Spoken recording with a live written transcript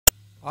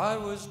I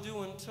was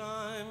doing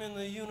time in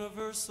the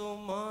universal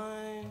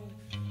mind.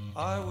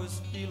 I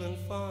was feeling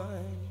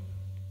fine.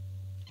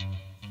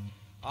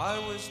 I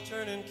was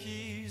turning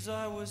keys,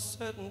 I was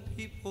setting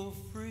people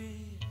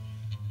free.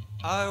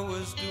 I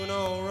was doing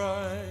all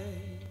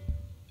right.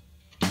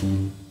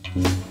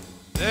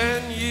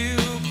 Then you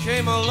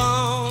came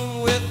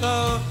along with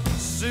a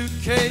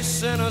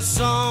suitcase and a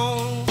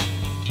song,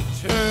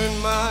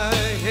 turned my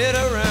head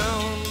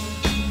around.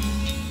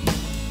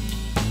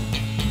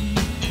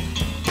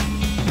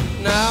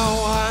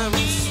 Now I'm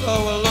so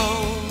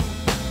alone,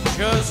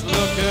 just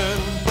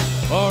looking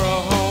for a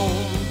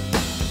home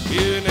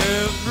in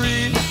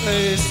every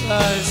place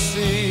I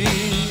see.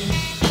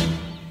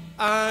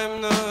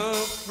 I'm the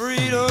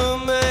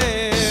freedom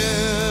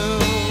man.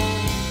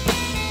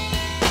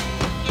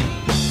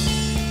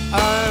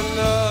 I'm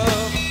the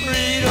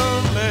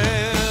freedom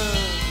man.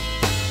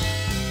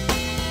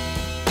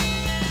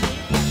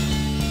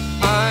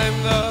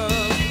 I'm the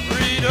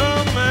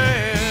freedom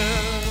man.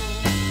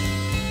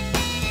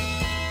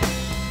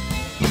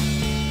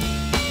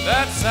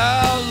 That's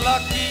how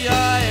lucky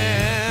I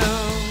am.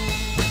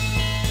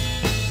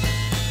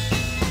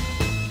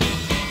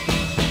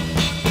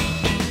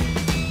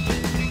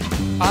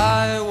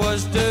 I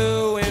was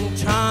doing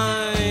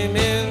time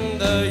in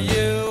the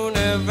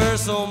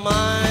universal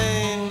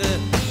mind.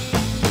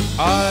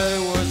 I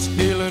was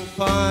feeling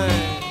fine.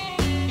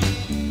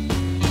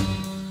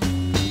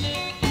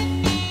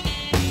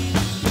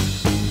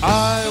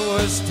 I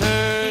was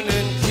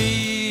turning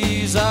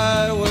keys,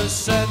 I was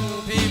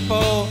setting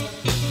people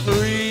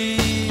free.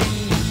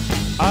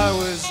 I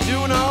was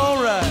doing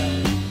all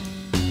right.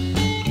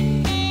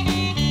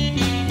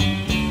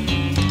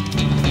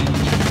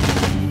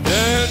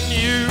 Then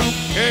you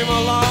came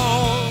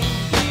along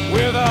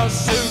with a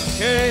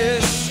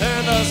suitcase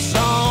and a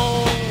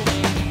song,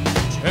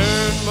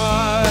 turned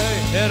my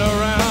head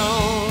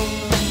around.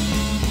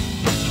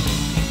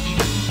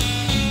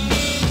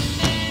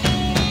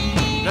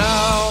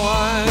 Now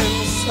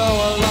I'm so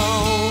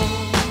alone,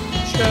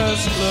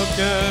 just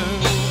looking